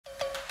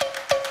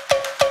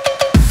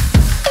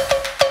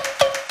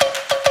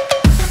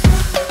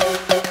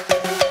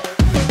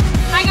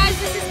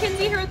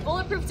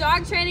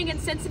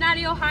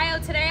Cincinnati, Ohio.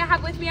 Today I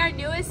have with me our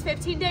newest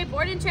 15-day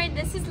board and train.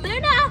 This is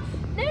Luna.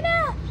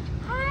 Luna,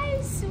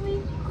 hi,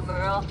 sweet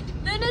girl.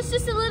 Luna's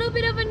just a little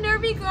bit of a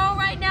nervy girl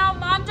right now.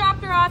 Mom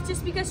dropped her off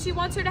just because she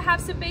wants her to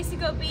have some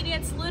basic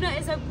obedience. Luna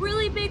is a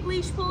really big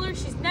leash puller.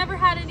 She's never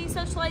had any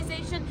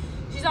socialization.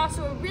 She's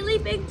also a really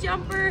big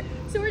jumper.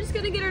 So we're just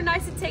gonna get her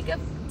nice and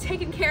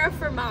taken care of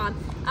for Mom.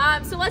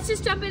 So let's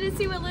just jump in and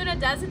see what Luna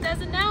does and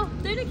doesn't know.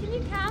 Luna, can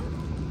you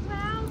come?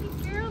 Wow,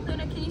 good girl.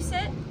 Luna, can you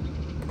sit?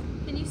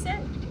 Can you sit?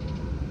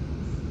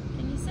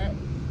 Can you sit?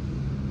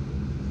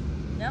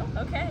 No?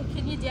 Okay.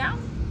 Can you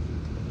down?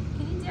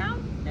 Can you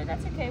down? No,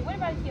 that's okay. What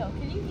about heel?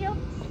 Can you heel?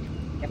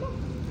 Come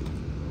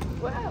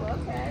on. Wow,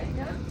 okay.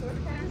 No,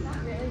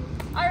 not really.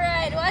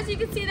 Alright, well as you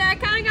can see there, I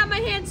kind of got my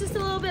hands just a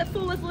little bit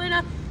full with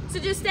Luna. So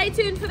just stay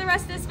tuned for the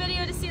rest of this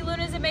video to see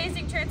Luna's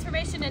amazing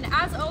transformation. And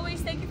as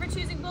always, thank you for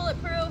choosing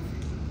Bulletproof.